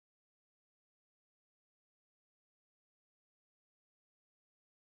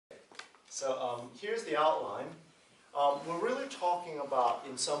So here's the outline. We're really talking about,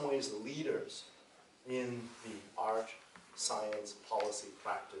 in some ways, the leaders in the art, science, policy,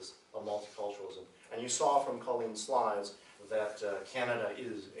 practice of multiculturalism. And you saw from Colleen's slides that Canada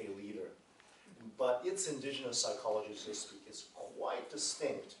is a leader. But its indigenous psychology, so to speak, is quite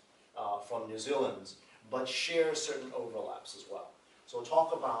distinct from New Zealand's, but shares certain overlaps as well. So we'll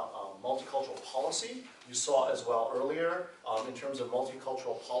talk about multicultural policy. You saw as well earlier, in terms of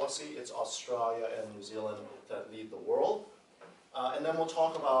multicultural policy, it's Australia and New Zealand that lead the world. And then we'll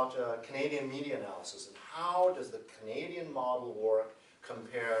talk about Canadian media analysis and how does the Canadian model work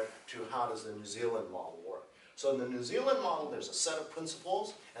compared to how does the New Zealand model work. So in the New Zealand model, there's a set of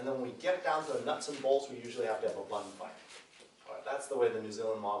principles, and then when we get down to the nuts and bolts, we usually have to have a bun fight. All right, that's the way the New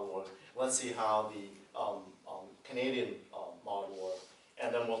Zealand model works. Let's see how the Canadian model works,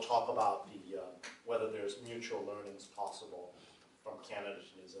 and then we'll talk about the whether there's mutual learnings possible from Canada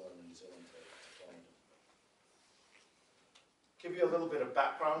to New Zealand and New Zealand to Canada. Give you a little bit of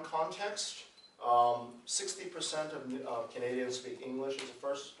background context. 60% of Canadians speak English as a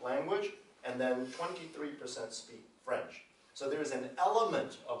first language, and then 23% speak French. So there is an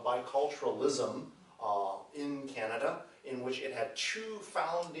element of biculturalism in Canada, in which it had two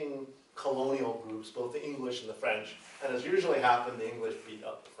founding colonial groups, both the English and the French, and as usually happened, the English beat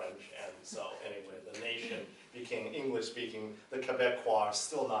up the French, and so anyway, the nation became English-speaking. The Quebecois are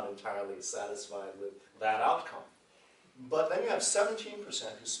still not entirely satisfied with that outcome. But then you have 17%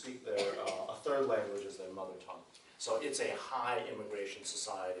 who speak a third language as their mother tongue. So it's a high immigration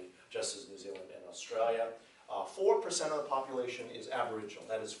society, just as New Zealand and Australia. 4% of the population is Aboriginal,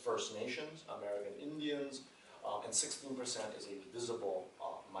 that is First Nations, American Indians, and 16% is a visible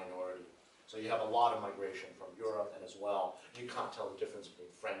minority. So you have a lot of migration from Europe, and as well, you can't tell the difference between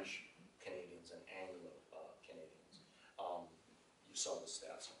French Canadians and Anglo-Canadians. You saw the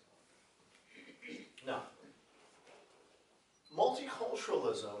stats. Now,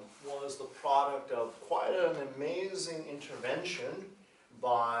 multiculturalism was the product of quite an amazing intervention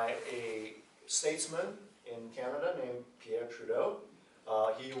by a statesman in Canada named Pierre Trudeau.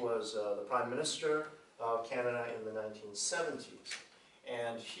 He was the Prime Minister of Canada in the 1970s.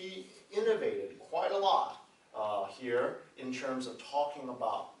 And he innovated quite a lot here in terms of talking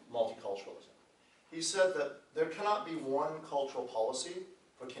about multiculturalism. He said that there cannot be one cultural policy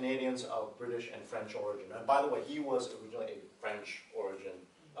for Canadians of British and French origin. And by the way, he was originally a French origin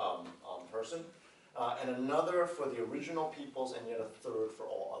person. And another for the original peoples, and yet a third for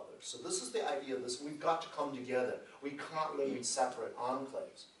all others. So this is the idea of this, we've got to come together. We can't live in separate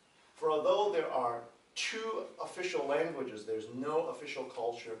enclaves. For although there are two official languages, there's no official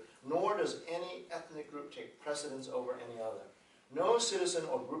culture, nor does any ethnic group take precedence over any other. No citizen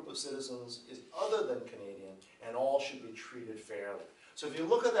or group of citizens is other than Canadian, and all should be treated fairly. So if you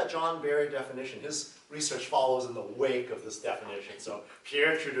look at that John Barry definition, his research follows in the wake of this definition. So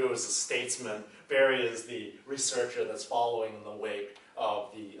Pierre Trudeau is the statesman, Barry is the researcher that's following in the wake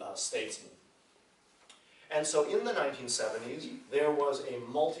of the statesman. And so in the 1970s, there was a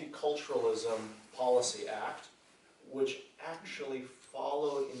Multiculturalism Policy Act, which actually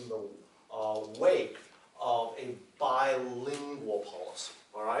followed in the wake of a bilingual policy,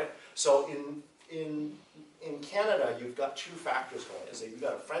 all right? So in Canada, you've got two factors going. Is that you've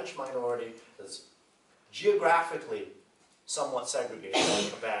got a French minority that's geographically somewhat segregated in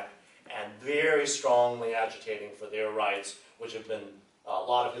Quebec and very strongly agitating for their rights, which have been a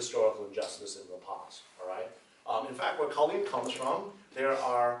lot of historical injustice in the past, all right? In fact, where Colleen comes from, there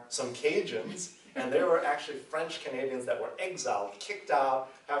are some Cajuns, and there were actually French Canadians that were exiled, kicked out,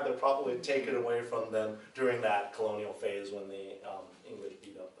 had their property taken away from them during that colonial phase when the English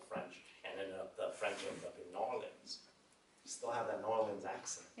beat up the French, and the French ended up in New Orleans. You still have that New Orleans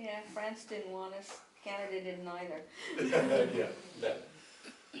accent. Yeah, France didn't want us. Canada didn't either. Yeah.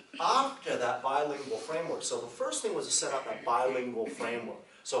 After that bilingual framework, so the first thing was to set up that bilingual framework.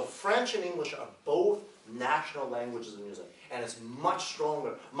 So French and English are both national languages in New Zealand, and it's much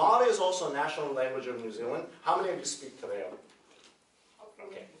stronger. Māori is also a national language of New Zealand. How many of you speak te reo?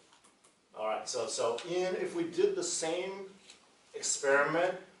 Okay. All right, so if we did the same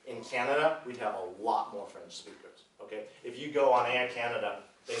experiment in Canada, we'd have a lot more French speakers, okay? If you go on Air Canada,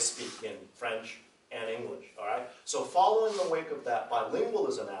 they speak in French and English, all right? So following the wake of that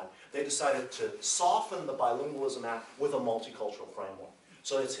Bilingualism Act, they decided to soften the Bilingualism Act with a multicultural framework.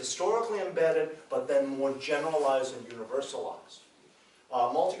 So it's historically embedded, but then more generalized and universalized.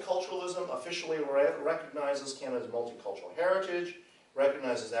 Multiculturalism officially recognizes Canada's multicultural heritage,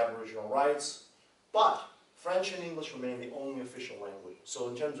 recognizes Aboriginal rights, but French and English remain the only official language. So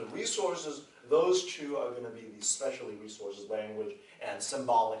in terms of resources, those two are going to be the specialty resources, language and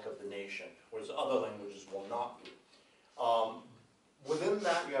symbolic of the nation, whereas other languages will not be. Within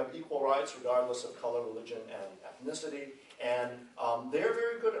that, you have equal rights regardless of color, religion, and ethnicity, and they're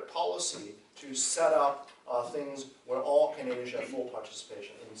very good at policy to set up things where all Canadians have full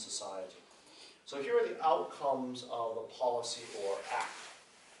participation in society. So here are the outcomes of the policy or act.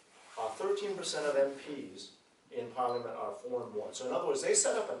 13% of MPs in Parliament are foreign-born. So in other words, they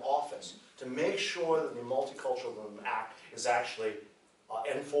set up an office to make sure that the Multiculturalism Act is actually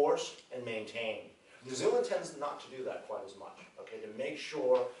enforced and maintained. New Zealand tends not to do that quite as much, okay, to make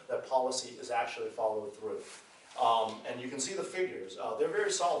sure that policy is actually followed through. And you can see the figures. They're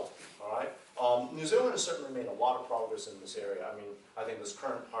very solid, all right? New Zealand has certainly made a lot of progress in this area. I mean, I think this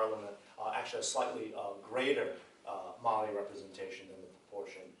current Parliament actually has slightly greater Māori representation than the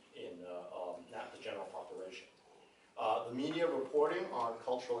proportion in the general population. The media reporting on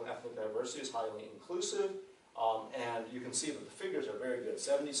cultural and ethnic diversity is highly inclusive, and you can see that the figures are very good.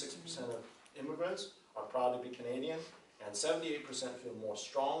 76% of immigrants are proud to be Canadian, and 78% feel more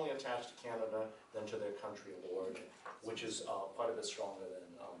strongly attached to Canada than to their country of origin, which is quite a bit stronger than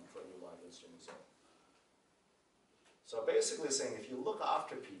for new migrants to New Zealand. So basically saying if you look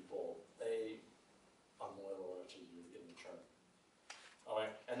after people, they are more loyal to you in return. All right,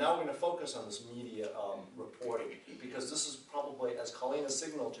 and now we're going to focus on this media reporting, because this is probably, as Colleen has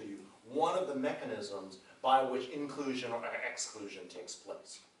signaled to you, one of the mechanisms by which inclusion or exclusion takes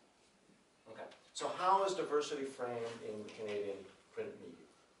place. Okay, so how is diversity framed in Canadian print media?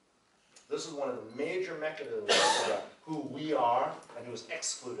 This is one of the major mechanisms of who we are and who is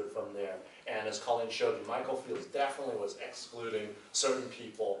excluded from there. And as Colleen showed you, Michael Fields definitely was excluding certain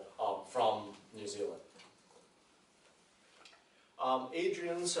people from New Zealand.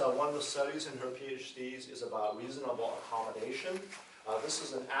 Adrienne's, one of the studies in her PhDs is about reasonable accommodation. This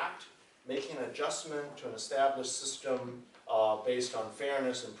is an act making an adjustment to an established system based on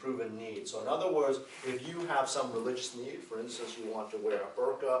fairness and proven need. So in other words, if you have some religious need, for instance, you want to wear a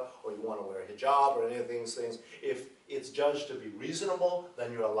burqa or you want to wear a hijab or any of these things, if it's judged to be reasonable,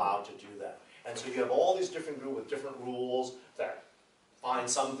 then you're allowed to do that. And so you have all these different groups with different rules that find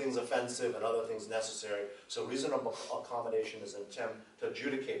some things offensive and other things necessary. So reasonable accommodation is an attempt to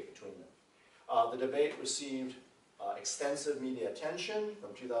adjudicate between them. The debate received extensive media attention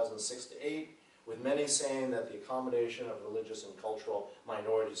from 2006 to 2008, with many saying that the accommodation of religious and cultural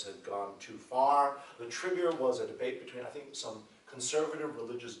minorities had gone too far. The trigger was a debate between, I think, some conservative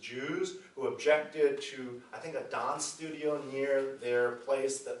religious Jews who objected to, I think, a dance studio near their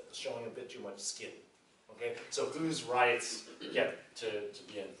place that was showing a bit too much skin. Okay, so whose rights get to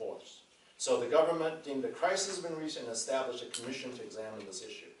be enforced? So the government deemed a crisis has been reached and established a commission to examine this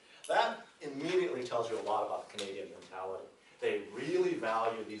issue. That immediately tells you a lot about the Canadian mentality. They really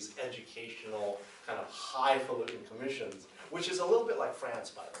value these educational, kind of highfalutin commissions, which is a little bit like France,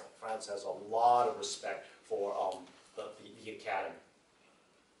 by the way. France has a lot of respect for the academy.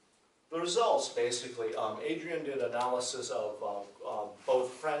 The results, basically, Adrienne did analysis of both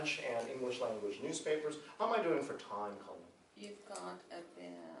French and English language newspapers. How am I doing for time, Colleen? You've got about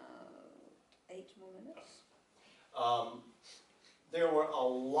 8 more minutes. There were a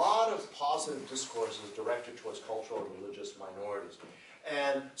lot of positive discourses directed towards cultural and religious minorities.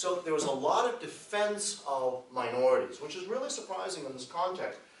 And so there was a lot of defense of minorities, which is really surprising in this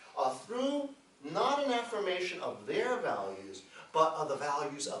context, through not an affirmation of their values, but of the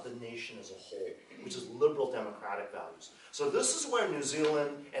values of the nation as a whole, which is liberal democratic values. So this is where New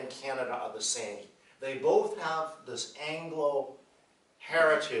Zealand and Canada are the same. They both have this Anglo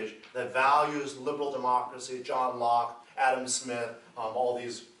heritage that values liberal democracy, John Locke, Adam Smith, all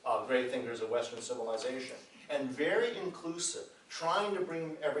these great thinkers of Western civilization, and very inclusive, trying to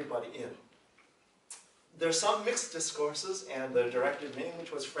bring everybody in. There's some mixed discourses, and they're directed mainly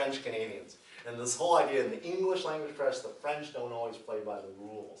towards French Canadians. And this whole idea in the English language press, the French don't always play by the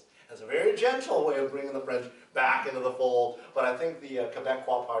rules. It's a very gentle way of bringing the French back into the fold, but I think the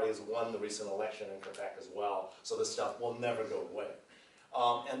Quebecois party has won the recent election in Quebec as well, so this stuff will never go away.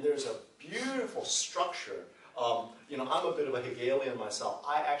 And there's a beautiful structure. You know, I'm a bit of a Hegelian myself.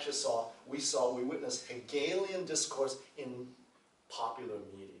 I actually we witnessed Hegelian discourse in popular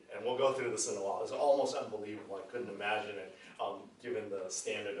media. And we'll go through this in a while. It's almost unbelievable. I couldn't imagine it given the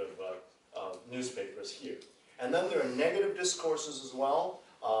standard of newspapers here. And then there are negative discourses as well,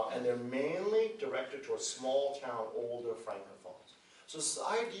 and they're mainly directed towards small-town, older francophones. So this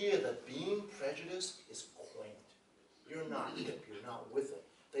idea that being prejudiced is quaint. You're not hip, you're not with it.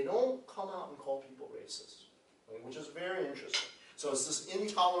 They don't come out and call people racist, which is very interesting. So it's this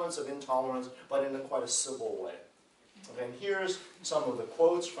intolerance of intolerance, but in quite a civil way. Okay, and here's some of the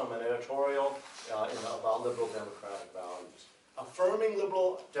quotes from an editorial about liberal democratic values. Affirming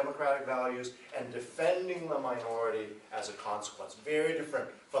liberal democratic values and defending the minority as a consequence. Very different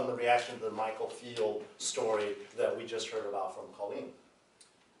from the reaction to the Michael Field story that we just heard about from Colleen.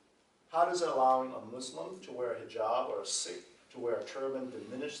 How does allowing a Muslim to wear a hijab or a Sikh to wear a turban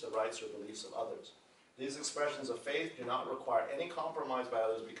diminish the rights or beliefs of others? These expressions of faith do not require any compromise by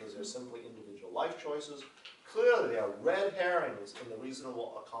others because they're simply individual life choices. Clearly, they are red herrings in the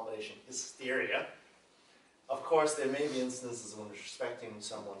reasonable accommodation hysteria. Of course, there may be instances when respecting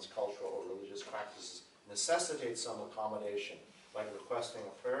someone's cultural or religious practices necessitates some accommodation, like requesting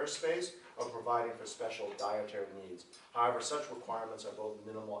a prayer space or providing for special dietary needs. However, such requirements are both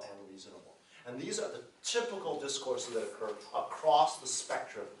minimal and reasonable. And these are the typical discourses that occur across the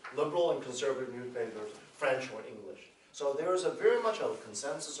spectrum, liberal and conservative newspapers, French or English. So there is very much a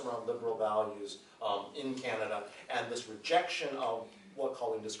consensus around liberal values in Canada, and this rejection of what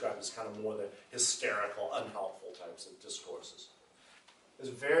Colleen described as kind of more the hysterical, unhelpful types of discourses. It's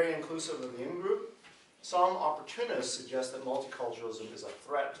very inclusive of the in-group. Some opportunists suggest that multiculturalism is a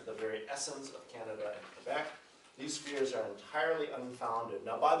threat to the very essence of Canada and Quebec. These fears are entirely unfounded.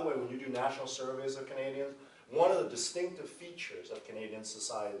 Now, by the way, when you do national surveys of Canadians, one of the distinctive features of Canadian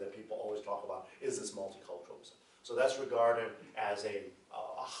society that people always talk about is this multiculturalism. So that's regarded as a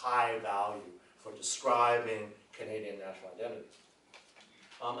high value for describing Canadian national identity.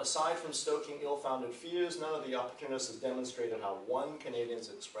 Aside from stoking ill-founded fears, none of the opportunists has demonstrated how one Canadian's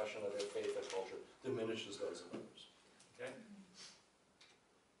expression of their faith or culture diminishes those of others. Okay?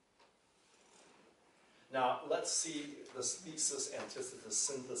 Now, let's see this thesis, antithesis,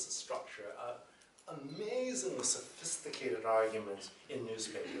 synthesis structure. Amazingly sophisticated arguments in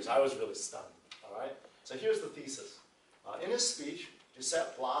newspapers. I was really stunned. All right? So here's the thesis. In his speech,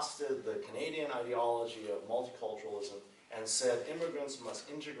 Duceppe blasted the Canadian ideology of multiculturalism and said immigrants must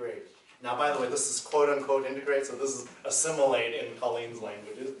integrate. Now, by the way, this is quote-unquote integrate, so this is assimilate in Colleen's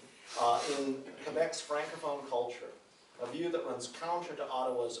languages. In Quebec's francophone culture, a view that runs counter to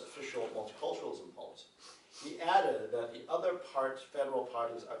Ottawa's official multiculturalism policy. He added that the other federal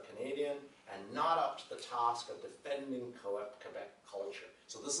parties are Canadian and not up to the task of defending Quebec culture.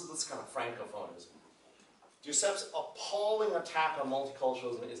 So this is this kind of francophonism. Duceppe's appalling attack on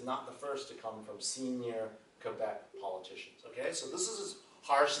multiculturalism is not the first to come from senior Quebec politicians. Okay, so this is as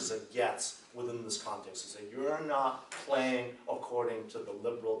harsh as it gets within this context. To say you're not playing according to the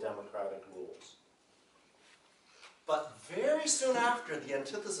liberal democratic rules. But very soon after, the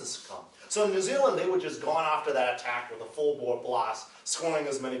antithesis come. So in New Zealand, they would just gone after that attack with a full-bore blast, scoring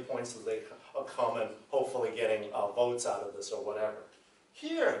as many points as they come and hopefully getting votes out of this or whatever.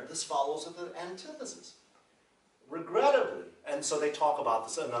 Here, this follows with an antithesis. Regrettably, and so they talk about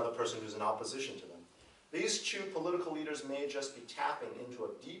this, another person who's in opposition to them. These two political leaders may just be tapping into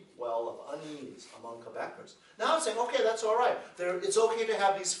a deep well of unease among Quebecers. Now I'm saying, okay, that's all right. It's okay to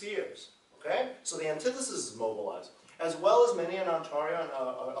have these fears. Okay? So the antithesis is mobilized, as well as many in Ontario and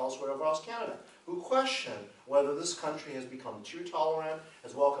elsewhere across Canada, who question whether this country has become too tolerant,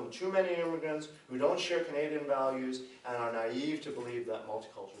 has welcomed too many immigrants who don't share Canadian values, and are naive to believe that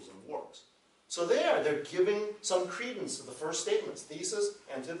multiculturalism works. So they're giving some credence to the first statements, thesis,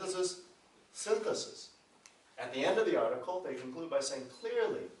 antithesis, synthesis. At the end of the article, they conclude by saying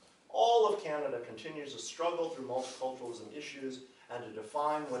clearly, all of Canada continues to struggle through multiculturalism issues and to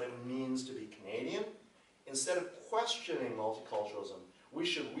define what it means to be Canadian. Instead of questioning multiculturalism, we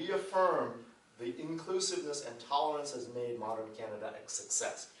should reaffirm the inclusiveness and tolerance has made modern Canada a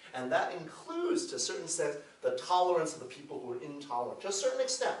success. And that includes, to a certain extent, the tolerance of the people who are intolerant, to a certain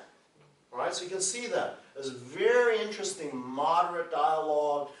extent. All right, so you can see that. There's very interesting moderate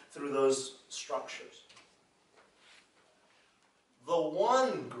dialogue through those structures. The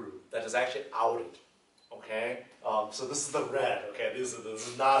one group that is actually outed, okay, so this is the red, okay, this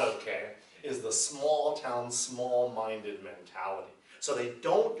is not okay, is the small town, small-minded mentality. So they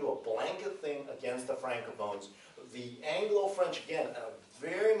don't do a blanket thing against the Francophones. The Anglo-French, again, are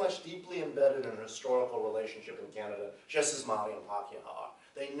very much deeply embedded in a historical relationship in Canada, just as Maori and Pakeha are.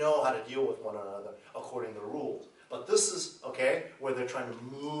 They know how to deal with one another according to the rules. But this is, okay, where they're trying to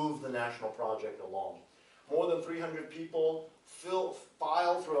move the national project along. More than 300 people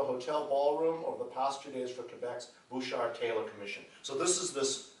filed through a hotel ballroom over the past 2 days for Quebec's Bouchard-Taylor Commission. So this is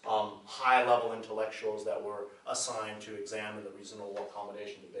this high-level intellectuals that were assigned to examine the reasonable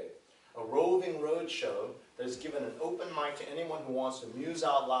accommodation debate. A roving roadshow that has given an open mic to anyone who wants to muse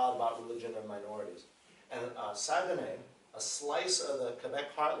out loud about religion and minorities. And Saguenay, a slice of the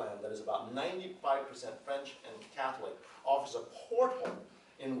Quebec heartland that is about 95% French and Catholic, offers a porthole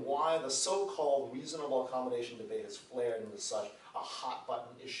in why the so-called reasonable accommodation debate has flared into such a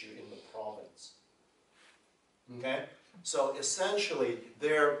hot-button issue in the province. Okay? So essentially,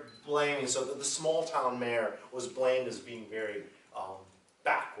 they're blaming, so the small-town mayor was blamed as being very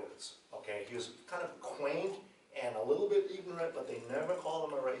backwards. Okay? He was kind of quaint and a little bit ignorant, but they never call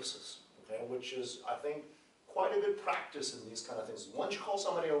him a racist. Okay? Which is, I think, quite a good practice in these kind of things. Once you call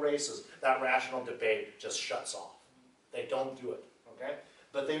somebody a racist, that rational debate just shuts off. They don't do it. Okay?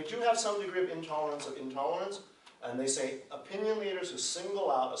 But they do have some degree of intolerance, and they say opinion leaders who single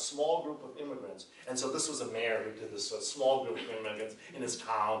out a small group of immigrants, and so this was a mayor who did this small group of immigrants in his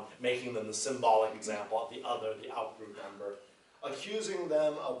town, making them the symbolic example of the other, the out-group member, accusing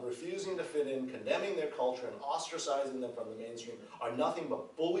them of refusing to fit in, condemning their culture, and ostracizing them from the mainstream, are nothing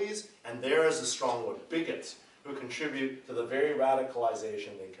but bullies, and there is a strong word, bigots, who contribute to the very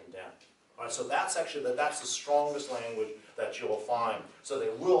radicalization they condemn. All right, so that's actually, that's the strongest language that you'll find. So they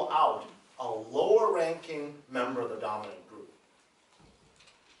rule out a lower-ranking member of the dominant group.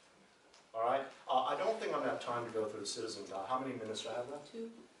 All right? I don't think I'm going to have time to go through the citizen guide. How many minutes do I have left? 2.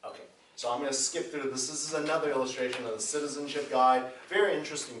 Okay. So I'm going to skip through this. This is another illustration of the citizenship guide. Very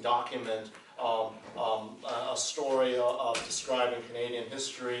interesting document. A story of describing Canadian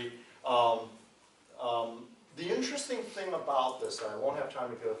history. The interesting thing about this, that I won't have time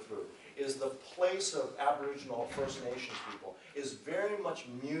to go through, is the place of Aboriginal First Nations people is very much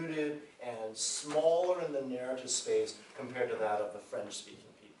muted and smaller in the narrative space compared to that of the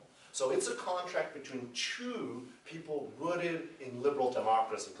French-speaking people. So it's a contract between two people rooted in liberal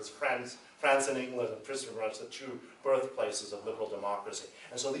democracy, because France and England are pretty much the two birthplaces of liberal democracy.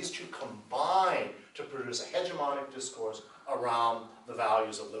 And so these two combine to produce a hegemonic discourse around the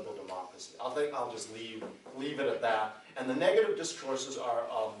values of liberal democracy. I'll just leave it at that. And the negative discourses are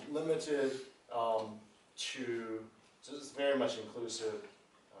limited to, so this is very much inclusive.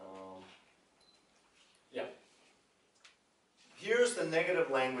 Yeah. Here's the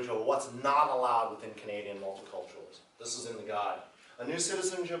negative language of what's not allowed within Canadian multiculturalism. This is in the guide. A new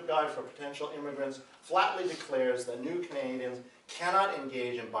citizenship guide for potential immigrants flatly declares that new Canadians cannot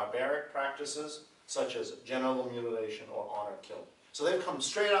engage in barbaric practices such as genital mutilation or honor killing. So they've come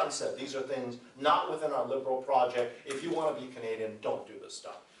straight out and said, these are things not within our liberal project. If you want to be Canadian, don't do this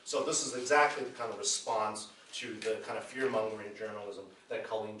stuff. So this is exactly the kind of response to the kind of fear-mongering journalism that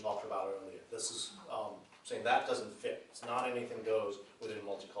Colleen talked about earlier. This is saying that doesn't fit. It's not anything goes within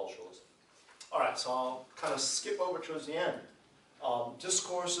multiculturalism. All right, so I'll kind of skip over towards the end.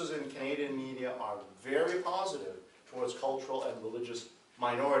 Discourses in Canadian media are very positive towards cultural and religious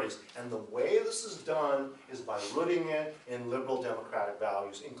minorities. And the way this is done is by rooting it in liberal democratic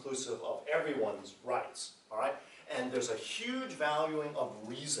values, inclusive of everyone's rights. All right? And there's a huge valuing of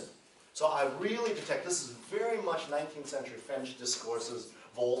reason. So I really detect, this is very much 19th century French discourses,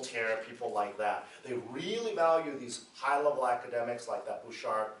 Voltaire, people like that. They really value these high-level academics like that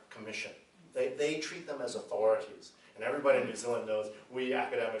Bouchard Commission. They treat them as authorities. And everybody in New Zealand knows we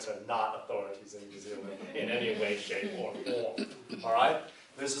academics are not authorities in New Zealand in any way, shape, or form. All right?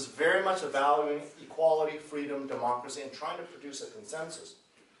 This is very much a valuing equality, freedom, democracy, and trying to produce a consensus.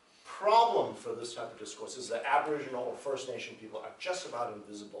 Problem for this type of discourse is that Aboriginal or First Nation people are just about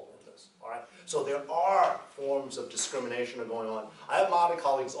invisible in this. All right? So there are forms of discrimination that are going on. I have Māori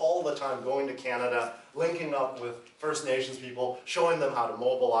colleagues all the time going to Canada, linking up with First Nations people, showing them how to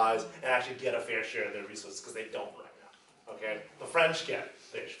mobilize and actually get a fair share of their resources, because they don't right now. Okay? The French get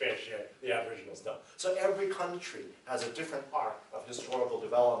their fair share, the Aboriginals don't. So every country has a different arc of historical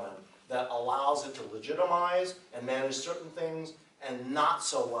development that allows it to legitimize and manage certain things and not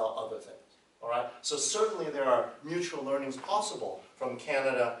so well other things. All right? So certainly there are mutual learnings possible from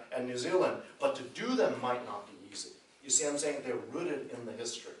Canada and New Zealand, but to do them might not be easy. You see what I'm saying? They're rooted in the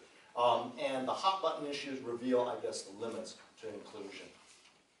history. And the hot button issues reveal, I guess, the limits to inclusion.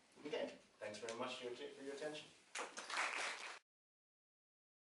 Okay, thanks very much for your attention.